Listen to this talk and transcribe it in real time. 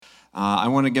I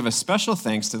want to give a special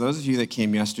thanks to those of you that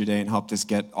came yesterday and helped us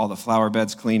get all the flower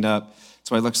beds cleaned up.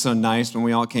 That's why it looked so nice when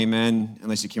we all came in.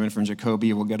 Unless you came in from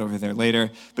Jacoby, we'll get over there later.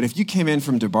 But if you came in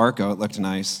from DeBarco, it looked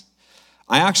nice.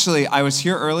 I was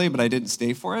here early, but I didn't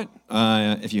stay for it.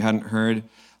 If you hadn't heard,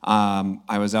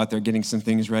 I was out there getting some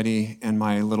things ready, and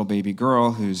my little baby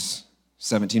girl, who's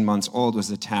 17 months old,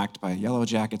 was attacked by a yellow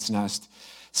jacket's nest,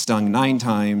 stung 9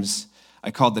 times.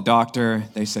 I called the doctor.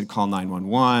 They said, call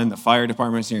 911. The fire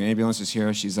department's here, ambulance is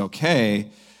here. She's okay,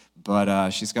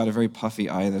 but she's got a very puffy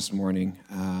eye this morning.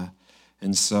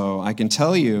 And so I can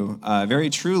tell you very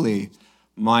truly,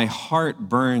 my heart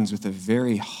burns with a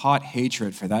very hot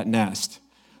hatred for that nest.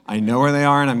 I know where they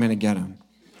are, and I'm going to get them.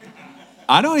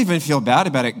 I don't even feel bad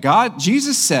about it.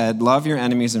 Jesus said, love your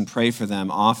enemies and pray for them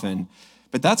often.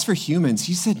 But that's for humans.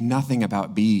 He said nothing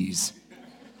about bees.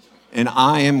 And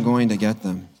I am going to get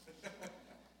them.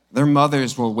 Their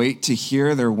mothers will wait to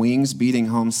hear their wings beating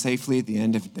home safely at the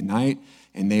end of the night,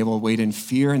 and they will wait in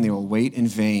fear, and they will wait in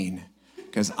vain,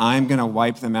 because I'm going to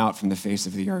wipe them out from the face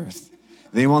of the earth.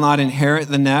 They will not inherit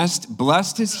the nest.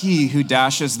 Blessed is he who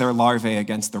dashes their larvae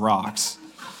against the rocks.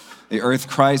 The earth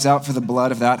cries out for the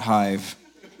blood of that hive,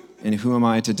 and who am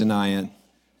I to deny it?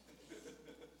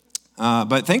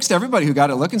 But thanks to everybody who got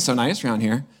it looking so nice around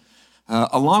here.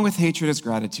 Along with hatred is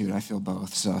gratitude. I feel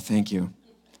both, so thank you.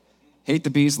 Hate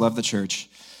the bees, love the church.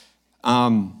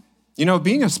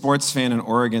 Being a sports fan in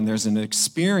Oregon, there's an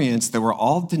experience that we're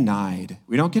all denied.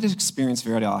 We don't get to experience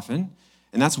very often,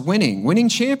 and that's winning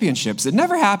championships. It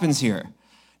never happens here.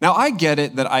 Now, I get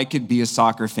it that I could be a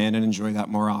soccer fan and enjoy that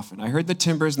more often. I heard the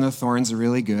Timbers and the Thorns are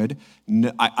really good.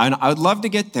 I would love to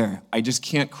get there. I just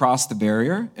can't cross the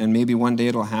barrier, and maybe one day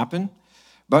it'll happen.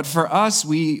 But for us,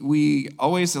 we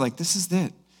always are like, this is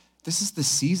it. This is the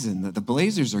season that the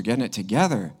Blazers are getting it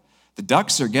together. The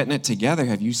Ducks are getting it together.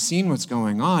 Have you seen what's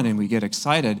going on? And we get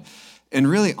excited. And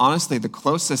really, honestly, the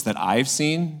closest that I've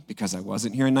seen, because I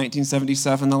wasn't here in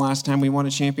 1977 the last time we won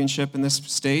a championship in this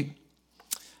state,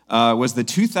 was the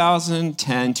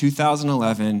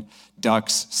 2010-2011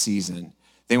 Ducks season.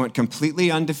 They went completely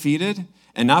undefeated,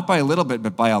 and not by a little bit,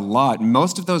 but by a lot.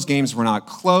 Most of those games were not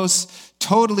close,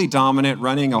 totally dominant,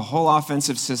 running a whole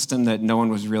offensive system that no one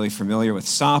was really familiar with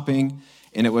stopping,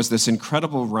 and it was this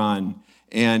incredible run.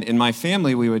 And in my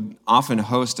family, we would often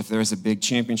host, if there was a big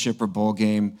championship or bowl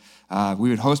game, we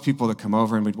would host people to come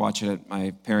over and we'd watch it at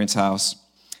my parents' house.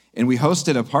 And we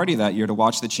hosted a party that year to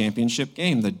watch the championship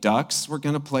game. The Ducks were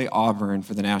going to play Auburn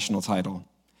for the national title.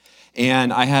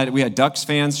 And we had Ducks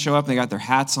fans show up, and they got their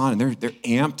hats on, and they're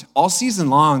amped. All season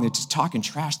long, they're just talking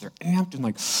trash. They're amped and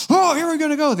like, oh, here we're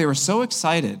going to go. They were so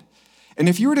excited. And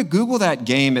if you were to Google that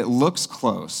game, it looks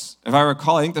close. If I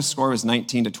recall, I think the score was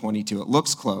 19-22. It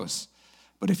looks close.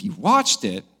 But if you watched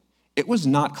it, it was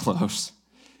not close.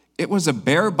 It was a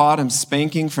bare-bottom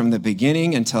spanking from the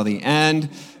beginning until the end.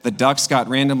 The Ducks got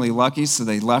randomly lucky, so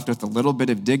they left with a little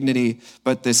bit of dignity.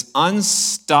 But this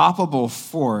unstoppable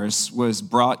force was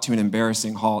brought to an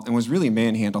embarrassing halt and was really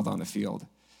manhandled on the field.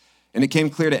 And it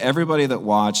came clear to everybody that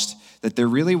watched that there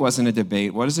really wasn't a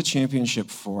debate. What is a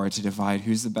championship for? To divide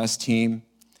who's the best team?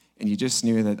 And you just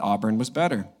knew that Auburn was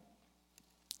better.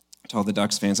 To all the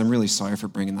Ducks fans, I'm really sorry for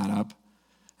bringing that up.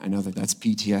 I know that that's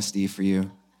PTSD for you.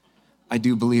 I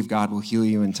do believe God will heal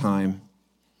you in time,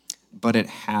 but it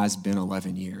has been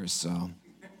 11 years, so.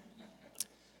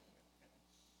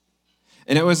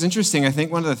 And it was interesting. I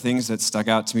think one of the things that stuck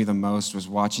out to me the most was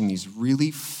watching these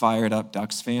really fired up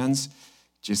Ducks fans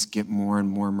just get more and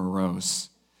more morose.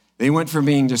 They went from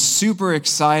being just super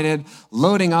excited,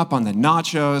 loading up on the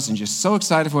nachos and just so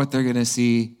excited for what they're going to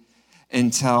see,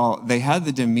 until they had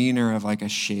the demeanor of like a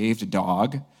shaved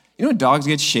dog. You know, dogs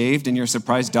get shaved and you're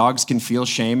surprised dogs can feel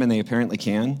shame, and they apparently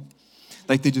can.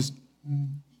 Like they just,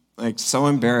 like so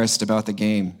embarrassed about the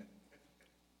game.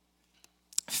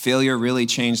 Failure really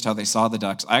changed how they saw the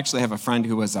Ducks. I actually have a friend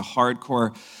who was a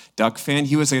hardcore Duck fan.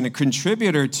 He was a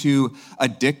contributor to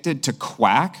Addicted to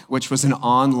Quack, which was an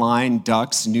online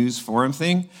Ducks news forum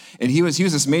thing. And he was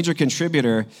this major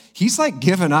contributor. He's like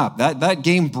given up. That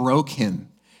game broke him.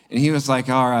 And he was like,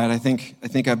 all right, I think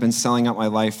I've been selling out my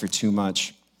life for too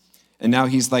much. And now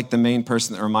he's like the main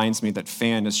person that reminds me that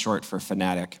fan is short for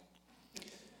fanatic.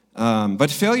 But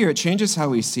failure, it changes how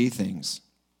we see things.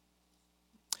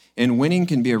 And winning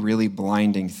can be a really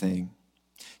blinding thing.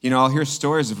 You know, I'll hear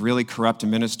stories of really corrupt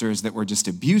ministers that were just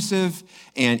abusive,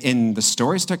 and the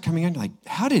stories start coming in like,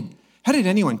 how did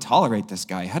anyone tolerate this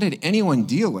guy? How did anyone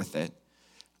deal with it?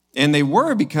 And they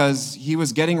were, because he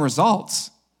was getting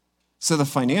results. So the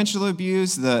financial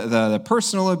abuse, the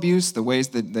personal abuse, the ways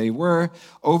that they were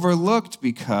overlooked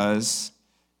because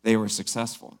they were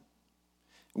successful.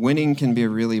 Winning can be a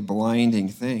really blinding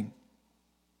thing.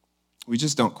 We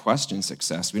just don't question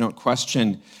success. We don't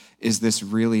question, is this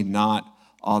really not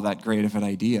all that great of an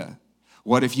idea?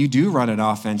 What if you do run an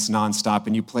offense nonstop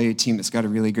and you play a team that's got a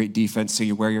really great defense, so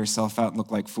you wear yourself out and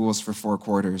look like fools for 4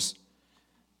 quarters?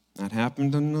 That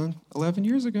happened 11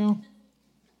 years ago.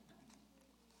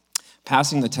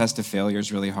 Passing the test of failure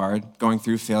is really hard. Going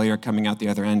through failure, coming out the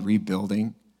other end,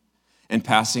 rebuilding. And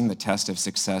passing the test of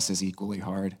success is equally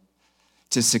hard.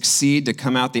 To succeed, to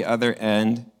come out the other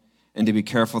end, and to be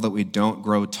careful that we don't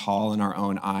grow tall in our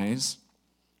own eyes,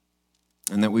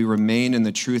 and that we remain in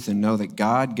the truth and know that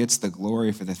God gets the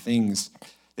glory for the things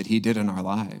that he did in our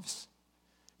lives.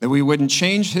 That we wouldn't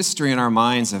change history in our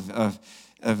minds of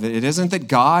it isn't that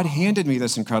God handed me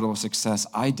this incredible success,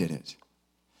 I did it.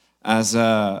 As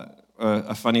a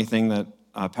funny thing that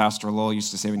Pastor Lowell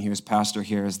used to say when he was pastor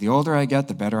here is, the older I get,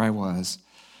 the better I was.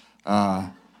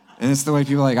 And it's the way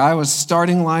people are like, I was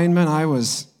starting lineman, I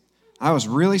was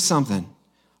really something.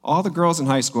 All the girls in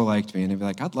high school liked me, and they'd be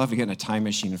like, I'd love to get in a time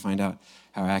machine and find out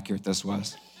how accurate this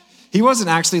was. He wasn't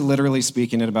actually literally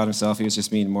speaking it about himself. He was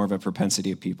just meaning more of a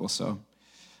propensity of people, so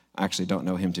I actually don't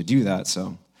know him to do that,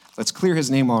 so let's clear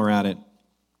his name while we're at it.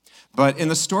 But in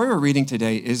the story we're reading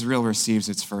today, Israel receives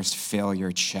its first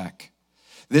failure check.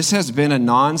 This has been a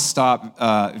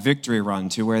nonstop victory run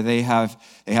to where they have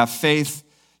faith,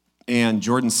 and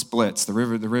Jordan splits, the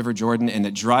river Jordan, and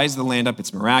it dries the land up.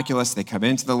 It's miraculous. They come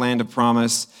into the land of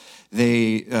promise.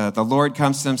 The Lord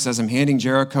comes to them, says, I'm handing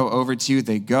Jericho over to you.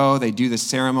 They go, they do the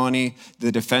ceremony.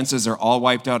 The defenses are all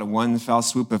wiped out in one foul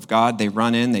swoop of God. They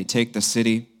run in, they take the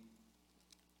city.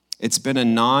 It's been a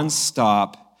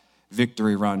nonstop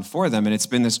victory run for them, and it's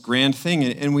been this grand thing,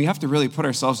 and we have to really put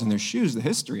ourselves in their shoes, the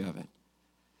history of it.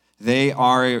 They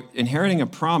are inheriting a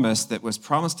promise that was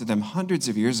promised to them hundreds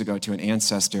of years ago to an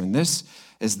ancestor, and this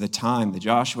is the time, the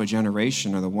Joshua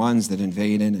generation are the ones that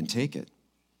invade in and take it.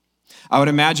 I would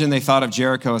imagine they thought of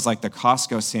Jericho as like the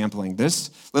Costco sampling.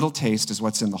 This little taste is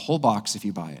what's in the whole box if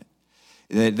you buy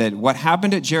it. That what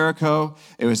happened at Jericho,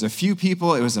 it was a few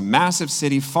people, it was a massive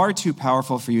city, far too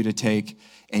powerful for you to take,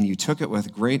 and you took it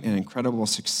with great and incredible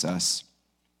success.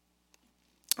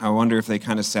 I wonder if they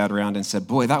kind of sat around and said,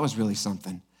 boy, that was really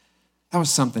something. That was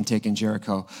something taking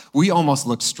Jericho. We almost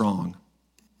looked strong.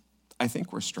 I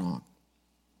think we're strong.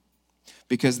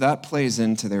 Because that plays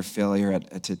into their failure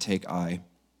to take Ai.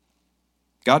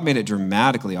 God made it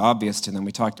dramatically obvious to them.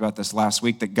 We talked about this last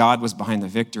week, that God was behind the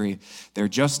victory. They're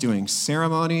just doing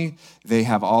ceremony. They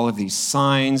have all of these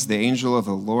signs. The angel of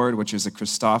the Lord, which is a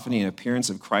Christophany, an appearance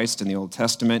of Christ in the Old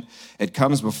Testament, it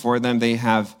comes before them. They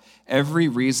have every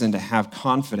reason to have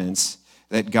confidence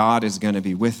that God is going to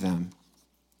be with them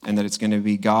and that it's going to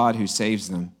be God who saves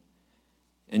them.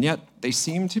 And yet, they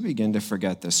seem to begin to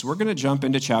forget this. So we're going to jump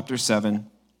into chapter 7.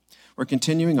 We're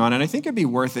continuing on, and I think it'd be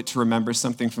worth it to remember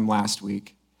something from last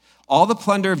week. All the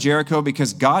plunder of Jericho,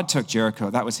 because God took Jericho.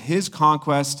 That was his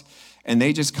conquest, and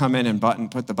they just come in and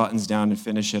put the buttons down and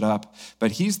finish it up.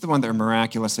 But he's the one that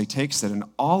miraculously takes it, and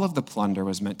all of the plunder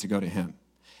was meant to go to him.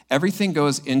 Everything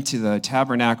goes into the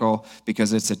tabernacle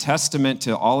because it's a testament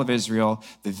to all of Israel.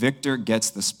 The victor gets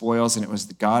the spoils, and it was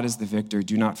God is the victor.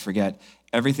 Do not forget,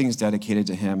 everything's dedicated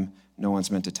to him. No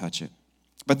one's meant to touch it.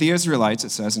 But the Israelites,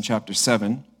 it says in chapter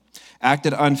 7,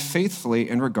 acted unfaithfully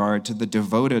in regard to the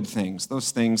devoted things,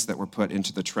 those things that were put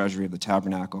into the treasury of the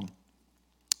tabernacle.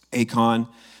 Achan,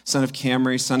 son of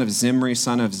Camri, son of Zimri,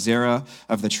 son of Zerah,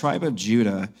 of the tribe of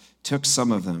Judah, took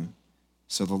some of them.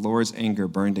 So the Lord's anger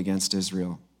burned against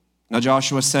Israel. Now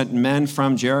Joshua sent men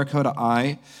from Jericho to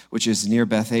Ai, which is near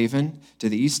Bethaven, to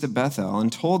the east of Bethel,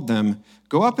 and told them,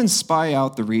 go up and spy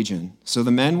out the region. So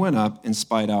the men went up and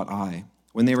spied out Ai.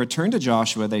 When they returned to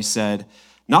Joshua, they said,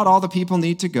 not all the people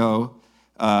need to go,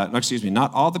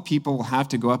 not all the people will have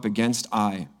to go up against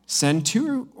Ai. Send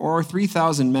 2,000 or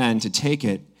 3,000 men to take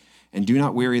it, and do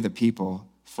not weary the people,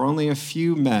 for only a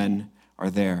few men are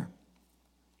there.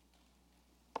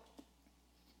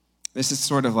 This is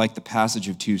sort of like the passage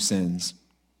of 2 sins.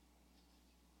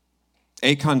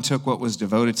 Achan took what was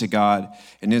devoted to God,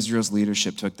 and Israel's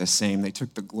leadership took the same. They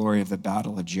took the glory of the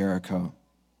battle of Jericho.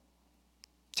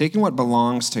 Taking what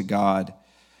belongs to God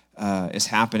is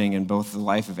happening in both the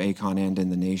life of Achan and in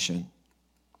the nation.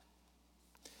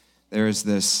 There is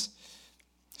this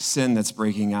sin that's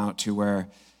breaking out to where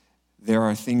there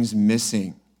are things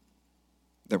missing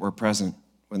that were present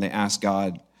when they asked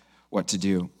God what to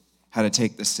do, how to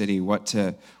take the city, what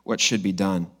should be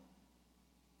done.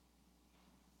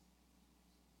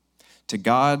 To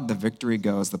God, the victory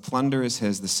goes. The plunder is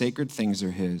his. The sacred things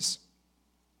are his.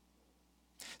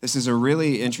 This is a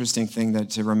really interesting thing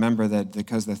to remember, that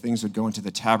because the things would go into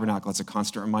the tabernacle, it's a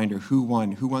constant reminder, who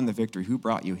won the victory, who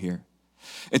brought you here.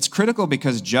 It's critical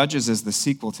because Judges is the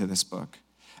sequel to this book.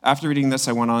 After reading this,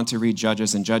 I went on to read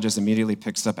Judges, and Judges immediately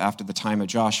picks up after the time of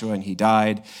Joshua, and he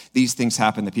died. These things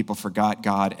happen, the people forgot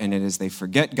God, and it is they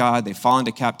forget God, they fall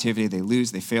into captivity, they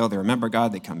lose, they fail, they remember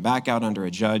God, they come back out under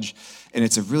a judge, and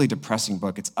it's a really depressing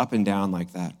book. It's up and down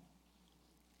like that.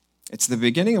 It's the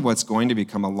beginning of what's going to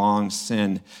become a long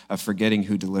sin of forgetting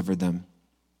who delivered them.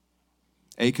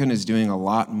 Achan is doing a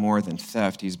lot more than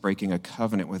theft. He's breaking a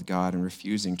covenant with God and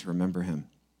refusing to remember him.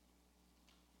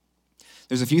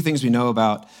 There's a few things we know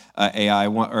about AI,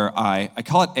 or I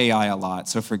call it AI a lot,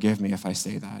 so forgive me if I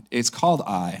say that. It's called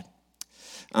I.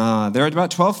 There are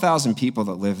about 12,000 people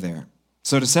that live there.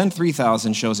 So to send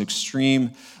 3,000 shows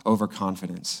extreme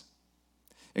overconfidence.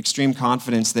 Extreme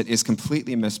confidence that is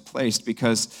completely misplaced,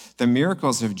 because the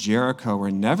miracles of Jericho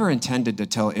were never intended to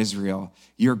tell Israel,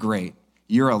 you're great,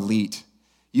 you're elite,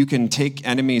 you can take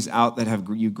enemies out that have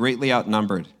you greatly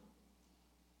outnumbered.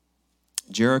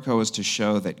 Jericho was to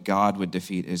show that God would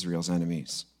defeat Israel's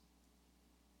enemies.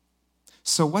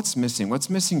 So what's missing? What's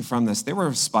missing from this? There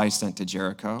were spies sent to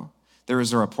Jericho. There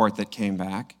was a report that came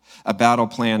back, a battle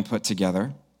plan put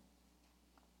together.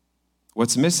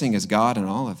 What's missing is God in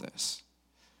all of this.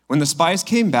 When the spies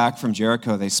came back from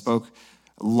Jericho, they spoke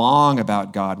long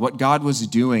about God, what God was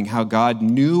doing, how God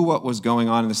knew what was going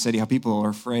on in the city, how people were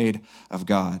afraid of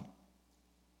God.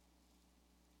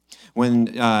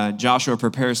 When Joshua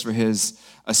prepares for his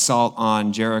assault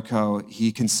on Jericho,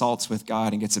 he consults with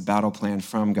God and gets a battle plan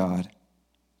from God.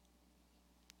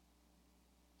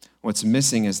 What's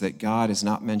missing is that God is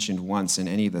not mentioned once in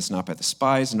any of this, not by the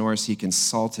spies, nor is he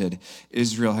consulted.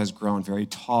 Israel has grown very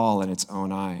tall in its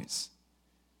own eyes,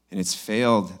 and it's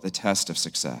failed the test of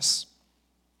success.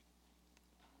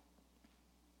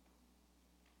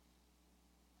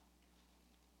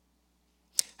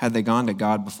 Had they gone to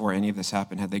God before any of this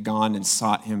happened, had they gone and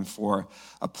sought him for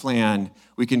a plan,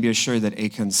 we can be assured that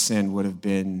Achan's sin would have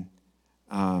been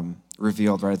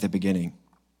revealed right at the beginning,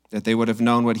 that they would have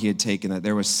known what he had taken, that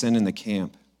there was sin in the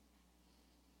camp.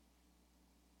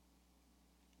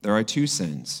 There are two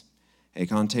sins.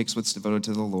 Achan takes what's devoted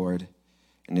to the Lord,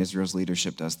 and Israel's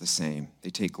leadership does the same. They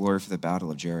take glory for the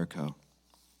battle of Jericho.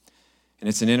 And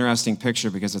it's an interesting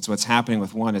picture because it's what's happening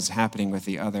with one is happening with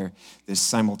the other. This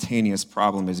simultaneous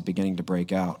problem is beginning to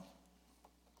break out.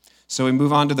 So we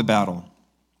move on to the battle.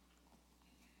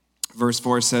 Verse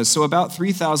 4 says, so about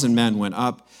 3,000 men went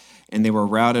up, and they were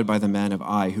routed by the men of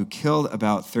Ai, who killed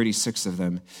about 36 of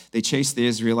them. They chased the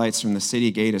Israelites from the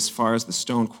city gate as far as the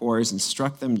stone quarries and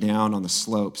struck them down on the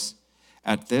slopes.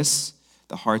 At this,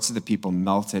 the hearts of the people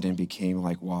melted and became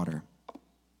like water.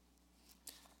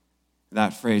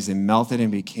 That phrase, they melted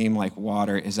and became like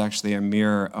water, is actually a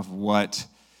mirror of what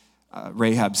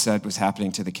Rahab said was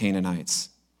happening to the Canaanites.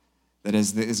 That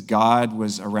as God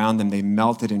was around them, they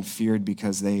melted and feared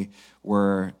because they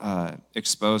were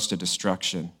exposed to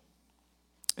destruction.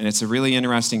 And it's a really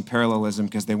interesting parallelism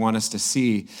because they want us to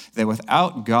see that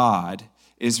without God,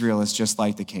 Israel is just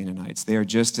like the Canaanites. They are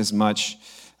just as much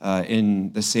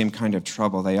in the same kind of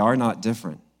trouble. They are not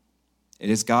different. It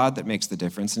is God that makes the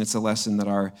difference, and it's a lesson that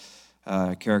our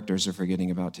characters are forgetting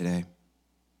about today.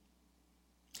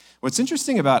 What's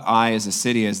interesting about Ai as a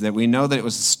city is that we know that it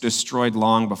was destroyed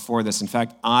long before this. In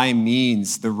fact, Ai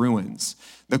means the ruins.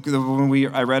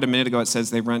 I read a minute ago, it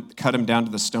says they cut them down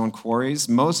to the stone quarries.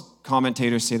 Most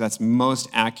commentators say that's most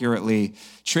accurately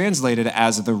translated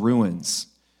as the ruins.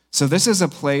 So this is a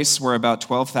place where about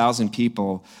 12,000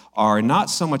 people are not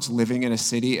so much living in a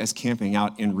city as camping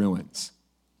out in ruins.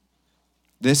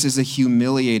 This is a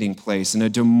humiliating place and a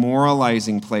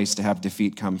demoralizing place to have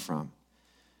defeat come from.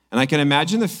 And I can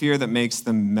imagine the fear that makes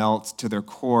them melt to their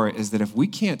core is that if we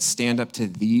can't stand up to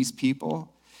these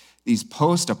people, these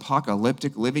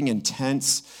post-apocalyptic, living in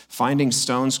tents, finding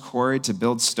stones quarried to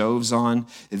build stoves on,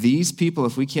 these people,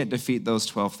 if we can't defeat those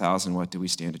 12,000, what do we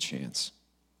stand a chance?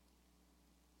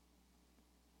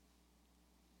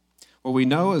 What we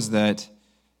know is that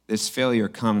this failure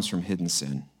comes from hidden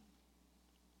sin.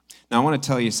 Now, I want to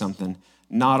tell you something.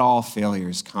 Not all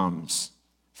failures comes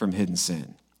from hidden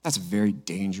sin. That's a very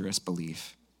dangerous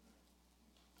belief.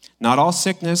 Not all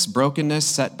sickness, brokenness,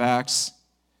 setbacks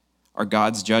are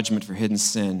God's judgment for hidden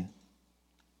sin.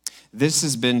 This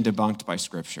has been debunked by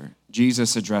Scripture.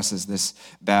 Jesus addresses this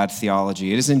bad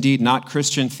theology. It is indeed not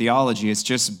Christian theology. It's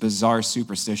just bizarre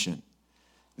superstition.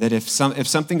 That if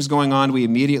something's going on, we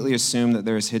immediately assume that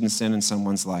there is hidden sin in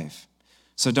someone's life.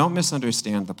 So don't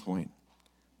misunderstand the point.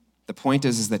 The point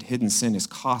is that hidden sin is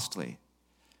costly,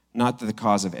 not the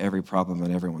cause of every problem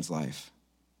in everyone's life.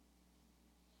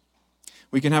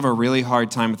 We can have a really hard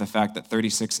time with the fact that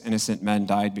 36 innocent men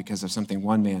died because of something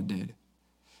one man did.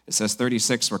 It says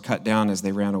 36 were cut down as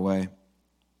they ran away.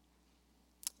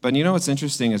 But you know what's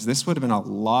interesting is this would have been a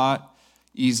lot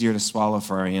easier to swallow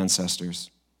for our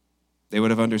ancestors. They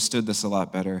would have understood this a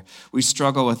lot better. We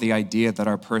struggle with the idea that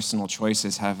our personal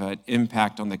choices have an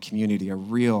impact on the community, a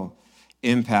real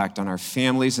impact on our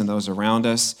families and those around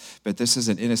us, but this is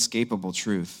an inescapable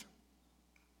truth.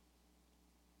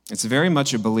 It's very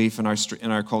much a belief in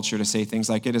our culture to say things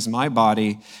like, it is my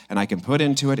body, and I can put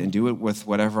into it and do it with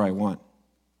whatever I want.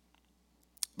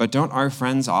 But don't our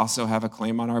friends also have a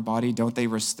claim on our body? Don't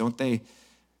they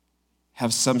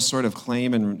have some sort of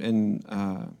claim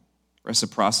and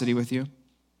reciprocity with you?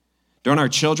 Don't our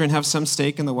children have some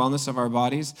stake in the wellness of our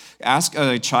bodies? Ask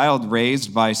a child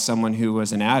raised by someone who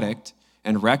was an addict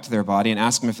and wrecked their body and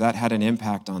ask them if that had an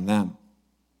impact on them.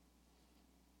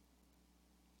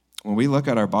 When we look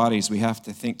at our bodies, we have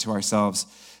to think to ourselves,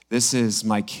 this is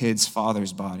my kid's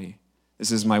father's body.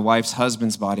 This is my wife's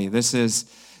husband's body. This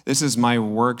is my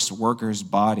worker's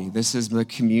body. This is the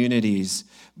community's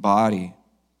body.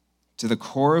 To the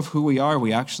core of who we are,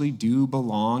 we actually do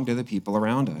belong to the people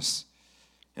around us.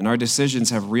 And our decisions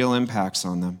have real impacts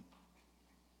on them.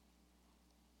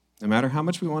 No matter how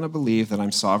much we want to believe that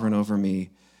I'm sovereign over me,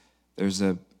 there's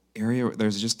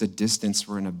just a distance,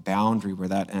 we're in a boundary where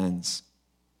that ends.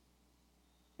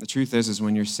 The truth is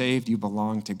when you're saved, you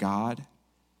belong to God.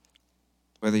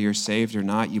 Whether you're saved or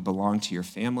not, you belong to your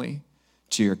family,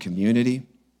 to your community.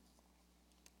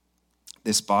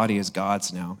 This body is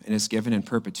God's now, and it's given in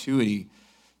perpetuity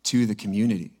to the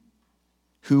community.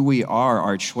 Who we are,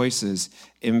 our choices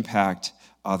impact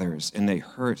others, and they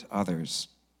hurt others.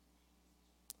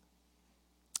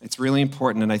 It's really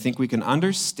important, and I think we can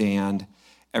understand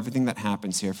everything that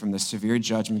happens here, from the severe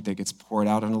judgment that gets poured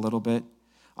out in a little bit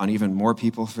on even more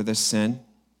people for this sin,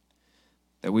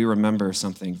 that we remember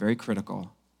something very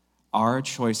critical. Our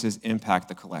choices impact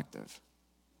the collective.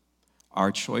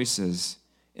 Our choices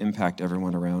impact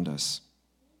everyone around us.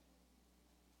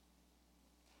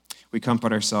 We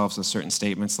comfort ourselves with certain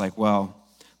statements like, well,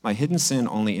 my hidden sin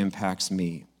only impacts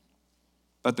me.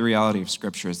 But the reality of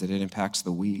Scripture is that it impacts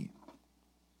the we.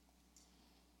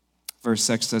 Verse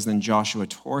 6 says, then Joshua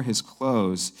tore his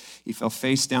clothes. He fell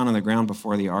face down on the ground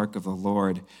before the ark of the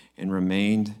Lord and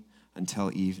remained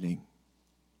until evening.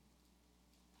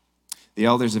 The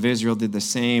elders of Israel did the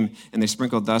same, and they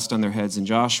sprinkled dust on their heads. And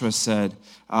Joshua said,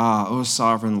 O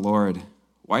sovereign Lord,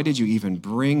 why did you even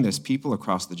bring this people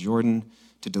across the Jordan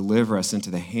to deliver us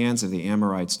into the hands of the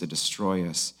Amorites to destroy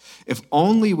us? If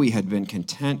only we had been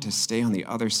content to stay on the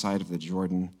other side of the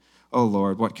Jordan. O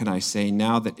Lord, what can I say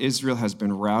now that Israel has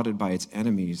been routed by its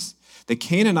enemies? The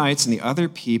Canaanites and the other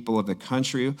people of the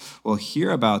country will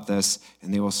hear about this,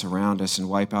 and they will surround us and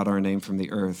wipe out our name from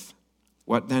the earth.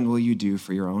 What then will you do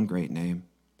for your own great name?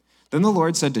 Then the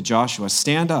Lord said to Joshua,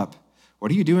 stand up.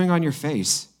 What are you doing on your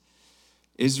face?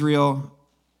 Israel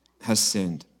has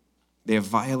sinned. They have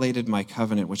violated my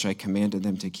covenant, which I commanded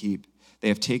them to keep. They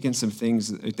have taken some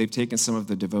of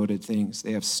the devoted things.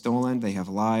 They have stolen, they have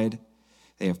lied.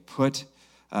 They have put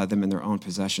them in their own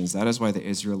possessions. That is why the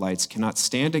Israelites cannot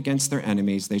stand against their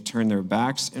enemies. They turn their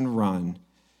backs and run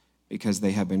because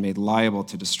they have been made liable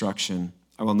to destruction.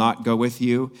 I will not go with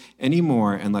you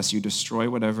anymore unless you destroy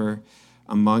whatever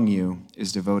among you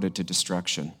is devoted to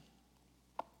destruction.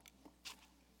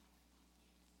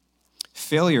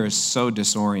 Failure is so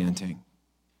disorienting.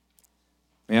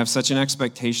 We have such an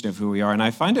expectation of who we are, and I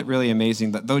find it really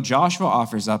amazing that though Joshua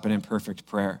offers up an imperfect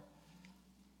prayer,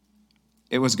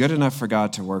 it was good enough for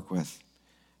God to work with.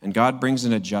 And God brings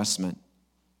an adjustment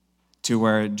to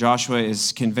where Joshua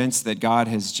is convinced that God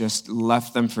has just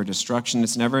left them for destruction.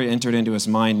 It's never entered into his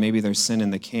mind, maybe there's sin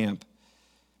in the camp.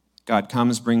 God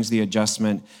comes, brings the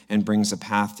adjustment, and brings a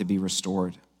path to be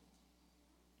restored.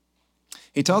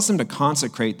 He tells them to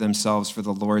consecrate themselves for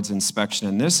the Lord's inspection.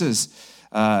 And this is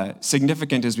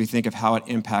significant as we think of how it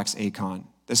impacts Achan.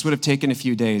 This would have taken a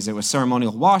few days. It was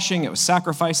ceremonial washing, it was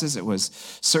sacrifices, it was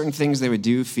certain things they would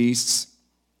do, feasts,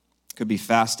 could be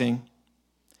fasting.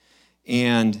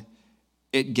 And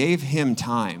it gave him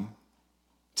time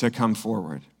to come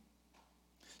forward.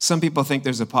 Some people think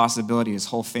there's a possibility his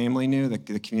whole family knew, that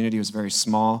the community was very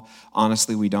small.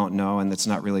 Honestly, we don't know, and that's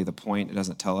not really the point. It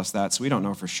doesn't tell us that, so we don't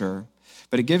know for sure.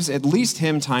 But it gives at least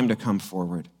him time to come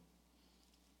forward.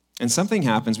 And something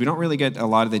happens. We don't really get a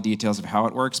lot of the details of how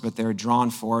it works, but they're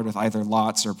drawn forward with either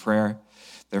lots or prayer.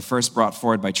 They're first brought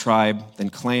forward by tribe, then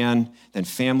clan, then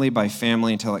family by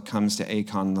family until it comes to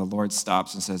Achan. And the Lord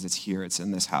stops and says, it's here, it's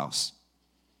in this house.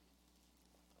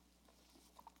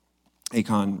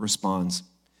 Achan responds.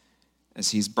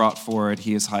 As he's brought forward,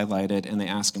 he is highlighted, and they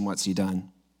ask him, what's he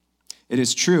done? It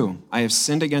is true, I have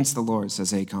sinned against the Lord,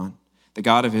 says Achan, the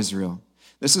God of Israel.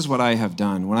 This is what I have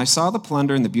done. When I saw the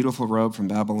plunder and the beautiful robe from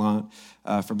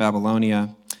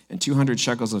Babylonia, and 200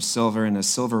 shekels of silver and a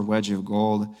silver wedge of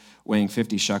gold weighing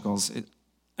 50 shekels,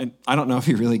 I don't know if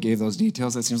he really gave those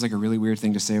details. That seems like a really weird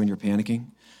thing to say when you're panicking.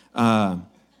 I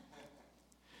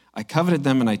coveted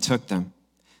them and I took them.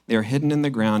 They are hidden in the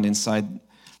ground inside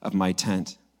of my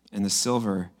tent, and the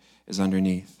silver is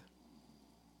underneath.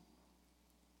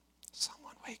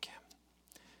 Someone wake him.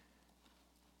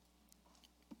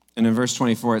 And in verse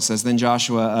 24 it says, Then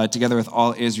Joshua, together with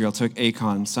all Israel, took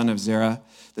Achan, son of Zerah,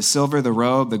 the silver, the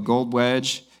robe, the gold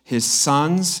wedge, his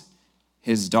sons,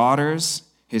 his daughters,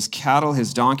 his cattle,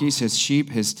 his donkeys, his sheep,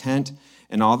 his tent,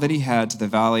 and all that he had to the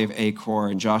valley of Achor.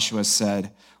 And Joshua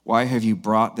said, Why have you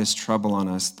brought this trouble on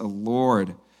us? The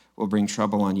Lord will bring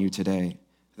trouble on you today.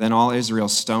 Then all Israel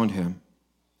stoned him.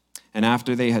 And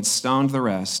after they had stoned the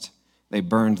rest, they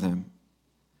burned them.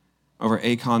 Over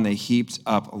Achan they heaped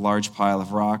up a large pile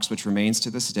of rocks, which remains to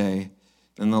this day.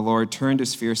 Then the Lord turned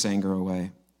his fierce anger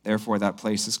away. Therefore that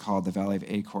place is called the Valley of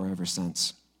Achor ever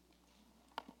since.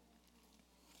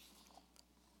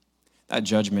 That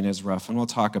judgment is rough, and we'll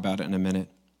talk about it in a minute.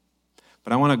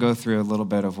 But I want to go through a little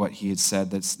bit of what he had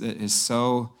said that is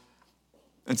so...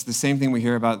 It's the same thing we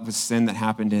hear about the sin that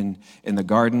happened in the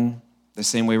garden, the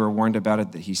same way we're warned about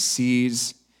it, that he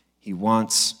sees, he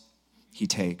wants, he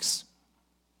takes.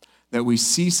 That we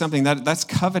see something, that's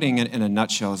coveting in a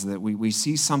nutshell, is that we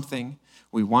see something,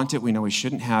 we want it, we know we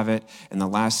shouldn't have it, and the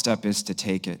last step is to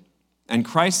take it. And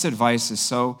Christ's advice is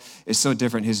so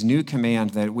different. His new command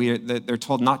that they're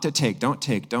told not to take, don't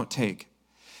take, don't take.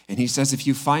 And he says, if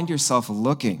you find yourself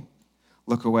looking,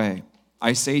 look away.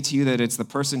 I say to you that it's the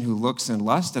person who looks in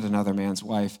lust at another man's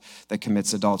wife that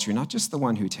commits adultery, not just the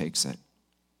one who takes it.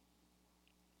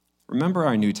 Remember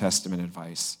our New Testament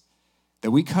advice, that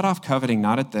we cut off coveting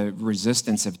not at the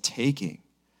resistance of taking,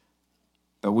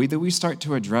 but that we start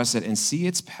to address it and see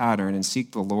its pattern and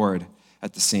seek the Lord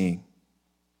at the seeing.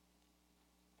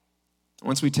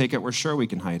 Once we take it, we're sure we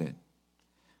can hide it,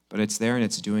 but it's there and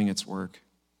it's doing its work.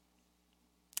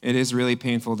 It is really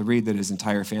painful to read that his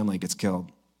entire family gets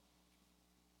killed.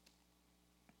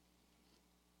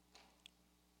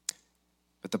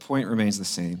 But the point remains the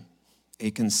same.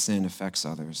 Achan's sin affects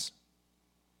others.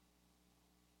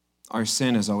 Our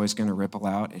sin is always going to ripple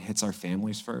out. It hits our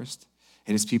families first.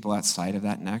 It hits people outside of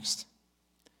that next.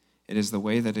 It is the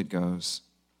way that it goes.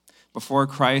 Before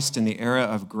Christ, in the era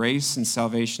of grace and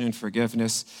salvation and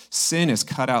forgiveness, sin is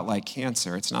cut out like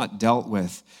cancer. It's not dealt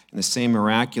with in the same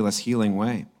miraculous healing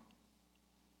way.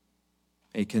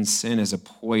 Achan's sin is a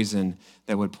poison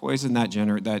that would poison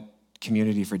that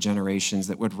community for generations,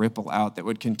 that would ripple out, that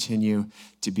would continue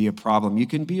to be a problem. You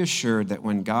can be assured that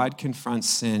when God confronts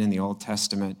sin in the Old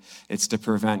Testament, it's to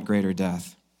prevent greater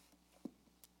death.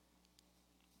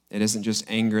 It isn't just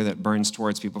anger that burns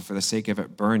towards people for the sake of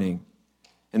it burning.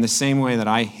 In the same way that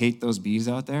I hate those bees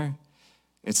out there,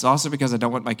 it's also because I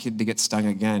don't want my kid to get stung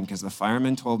again, because the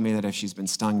fireman told me that if she's been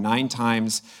stung 9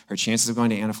 times, her chances of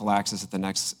going to anaphylaxis at the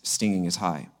next stinging is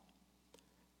high.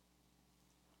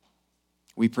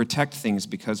 We protect things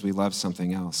because we love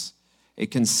something else.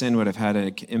 Achan's sin would have had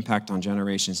an impact on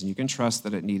generations, and you can trust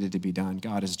that it needed to be done.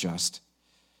 God is just.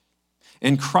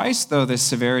 In Christ, though, this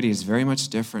severity is very much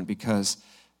different, because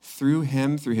through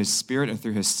him, through his Spirit, and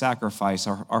through his sacrifice,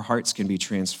 our hearts can be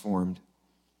transformed.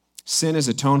 Sin is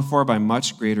atoned for by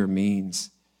much greater means,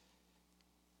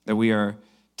 that we are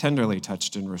tenderly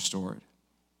touched and restored.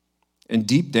 And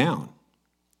deep down,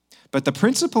 but the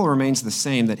principle remains the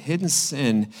same, that hidden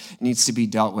sin needs to be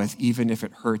dealt with, even if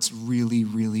it hurts really,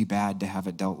 really bad to have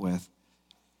it dealt with,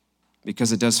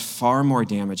 because it does far more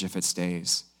damage if it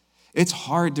stays. It's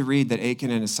hard to read that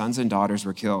Achan and his sons and daughters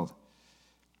were killed,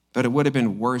 but it would have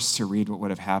been worse to read what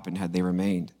would have happened had they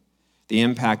remained. The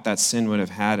impact that sin would have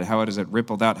had, how it has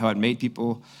rippled out, how it made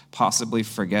people possibly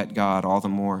forget God all the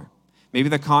more. Maybe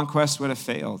the conquest would have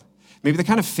failed. Maybe the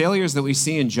kind of failures that we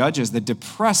see in Judges, the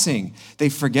depressing, they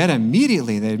forget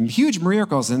immediately. They have huge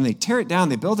miracles, and they tear it down.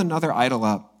 They build another idol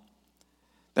up.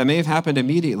 That may have happened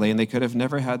immediately, and they could have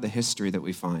never had the history that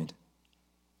we find.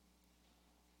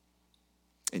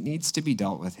 It needs to be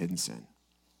dealt with, hidden sin,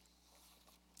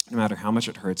 no matter how much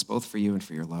it hurts, both for you and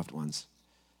for your loved ones.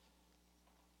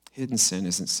 Hidden sin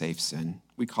isn't safe sin.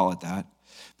 We call it that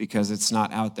because it's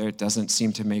not out there. It doesn't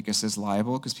seem to make us as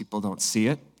liable because people don't see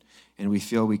it, and we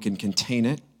feel we can contain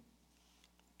it,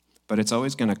 but it's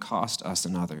always going to cost us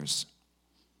and others.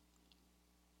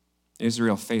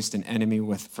 Israel faced an enemy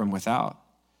from without,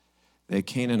 the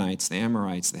Canaanites, the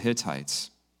Amorites, the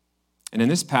Hittites. And in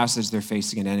this passage, they're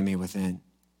facing an enemy within,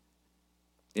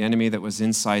 the enemy that was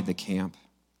inside the camp.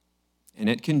 And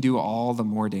it can do all the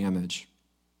more damage.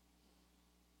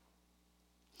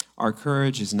 Our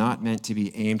courage is not meant to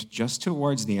be aimed just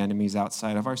towards the enemies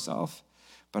outside of ourselves,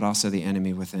 but also the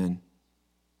enemy within.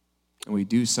 And we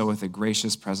do so with the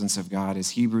gracious presence of God.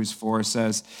 As Hebrews 4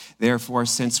 says, therefore,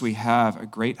 since we have a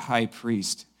great high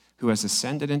priest who has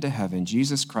ascended into heaven,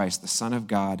 Jesus Christ, the Son of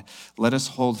God, let us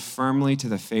hold firmly to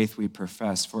the faith we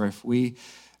profess. For we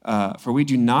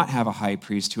do not have a high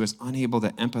priest who is unable to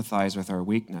empathize with our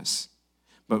weakness,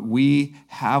 but we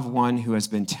have one who has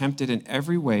been tempted in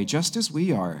every way, just as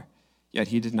we are, yet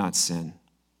he did not sin.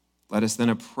 Let us then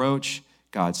approach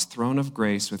God's throne of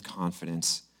grace with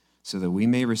confidence, so that we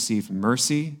may receive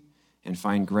mercy and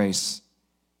find grace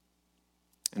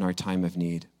in our time of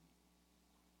need.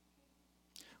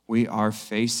 We are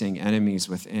facing enemies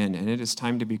within, and it is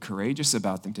time to be courageous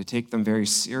about them, to take them very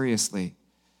seriously.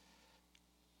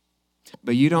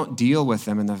 But you don't deal with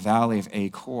them in the valley of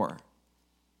Achor.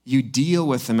 You deal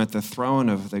with them at the throne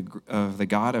of the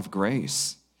God of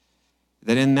grace.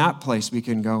 That in that place we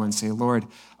can go and say, Lord,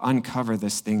 uncover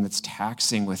this thing that's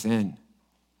taxing within.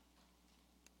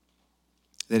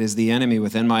 That is the enemy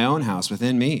within my own house,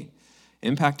 within me,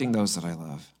 impacting those that I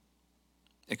love.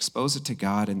 Expose it to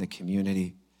God and the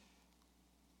community,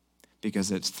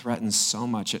 because it threatens so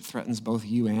much. It threatens both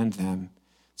you and them.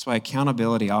 That's why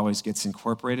accountability always gets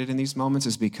incorporated in these moments,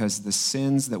 is because the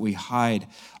sins that we hide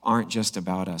aren't just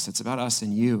about us. It's about us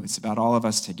and you. It's about all of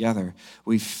us together.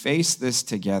 We face this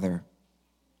together.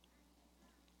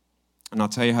 And I'll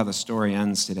tell you how the story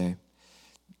ends today.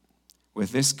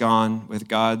 With this gone, with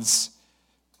God's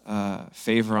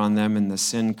favor on them and the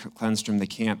sin cleansed from the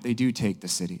camp, they do take the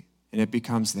city, and it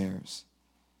becomes theirs.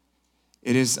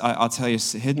 It is, I'll tell you,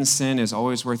 hidden sin is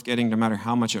always worth getting no matter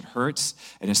how much it hurts,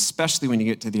 and especially when you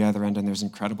get to the other end and there's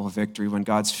incredible victory, when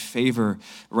God's favor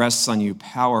rests on you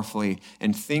powerfully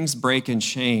and things break and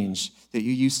change that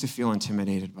you used to feel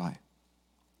intimidated by.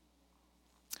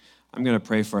 I'm going to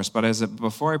pray for us, but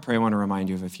before I pray, I want to remind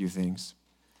you of a few things.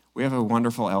 We have a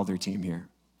wonderful elder team here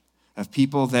of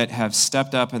people that have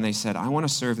stepped up and they said, I want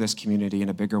to serve this community in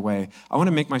a bigger way. I want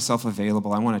to make myself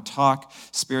available. I want to talk,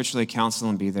 spiritually counsel,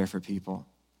 and be there for people.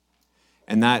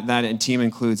 And that team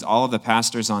includes all of the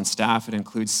pastors on staff. It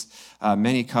includes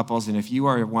many couples. And if you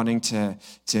are wanting to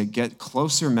get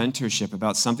closer mentorship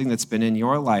about something that's been in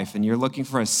your life and you're looking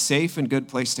for a safe and good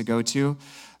place to go to,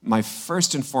 my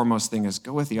first and foremost thing is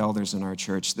go with the elders in our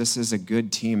church. This is a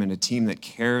good team and a team that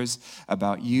cares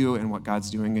about you and what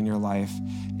God's doing in your life.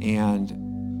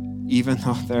 And even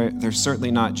though they're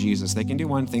certainly not Jesus, they can do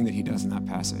one thing that he does in that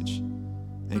passage.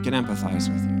 They can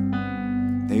empathize with you.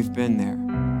 They've been there.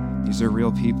 These are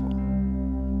real people.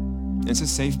 It's a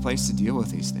safe place to deal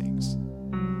with these things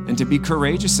and to be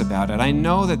courageous about it. I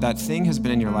know that thing has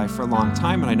been in your life for a long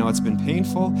time, and I know it's been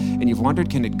painful, and you've wondered,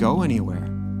 can it go anywhere?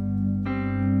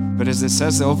 But as it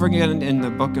says over again in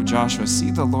the book of Joshua, see,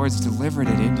 the Lord's delivered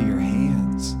it into your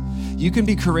hands. You can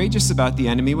be courageous about the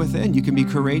enemy within. You can be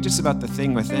courageous about the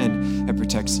thing within. It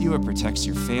protects you. It protects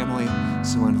your family.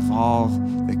 So involve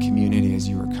the community as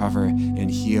you recover and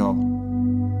heal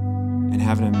and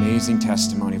have an amazing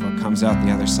testimony of what comes out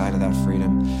the other side of that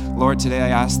freedom. Lord, today I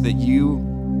ask that you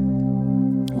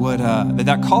would,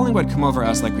 that calling would come over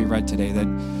us like we read today, that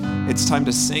it's time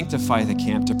to sanctify the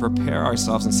camp, to prepare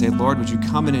ourselves and say, Lord, would you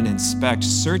come in and inspect,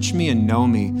 search me and know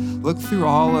me, look through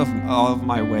all of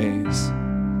my ways.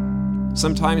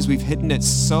 Sometimes we've hidden it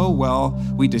so well,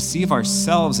 we deceive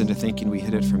ourselves into thinking we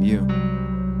hid it from you.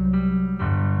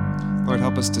 Lord,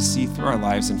 help us to see through our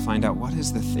lives and find out what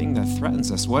is the thing that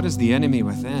threatens us, what is the enemy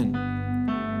within,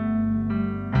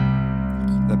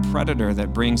 the predator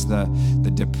that brings the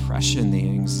depression, the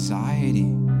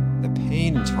anxiety, the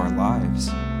pain into our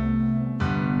lives.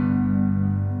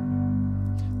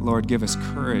 Lord, give us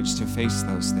courage to face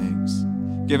those things.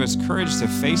 Give us courage to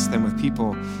face them with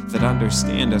people that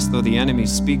understand us. Though the enemy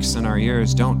speaks in our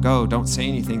ears, don't go, don't say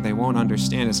anything, they won't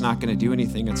understand. It's not going to do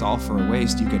anything. It's all for a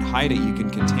waste. You can hide it, you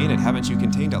can contain it. Haven't you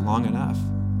contained it long enough?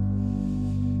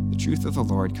 The truth of the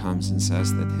Lord comes and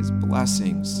says that his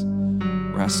blessings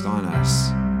rest on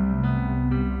us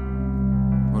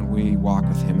when we walk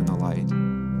with him in the light.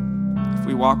 If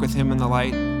we walk with him in the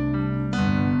light,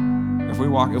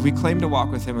 if we claim to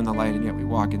walk with him in the light and yet we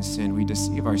walk in sin, we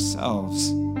deceive ourselves.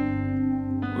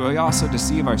 We also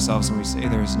deceive ourselves when we say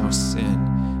there is no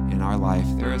sin in our life.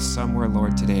 There is somewhere,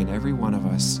 Lord, today in every one of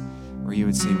us where you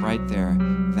would say right there,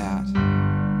 that.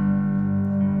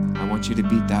 I want you to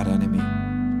beat that enemy.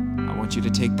 I want you to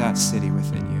take that city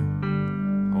within you.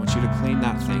 I want you to clean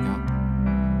that thing up.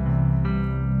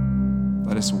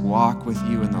 Let us walk with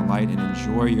you in the light and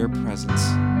enjoy your presence.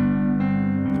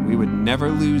 That we would never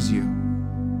lose you,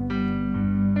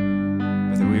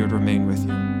 but that we would remain with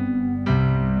you.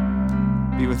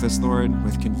 Be with us, Lord,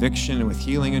 with conviction and with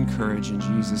healing and courage in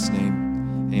Jesus'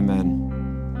 name. Amen.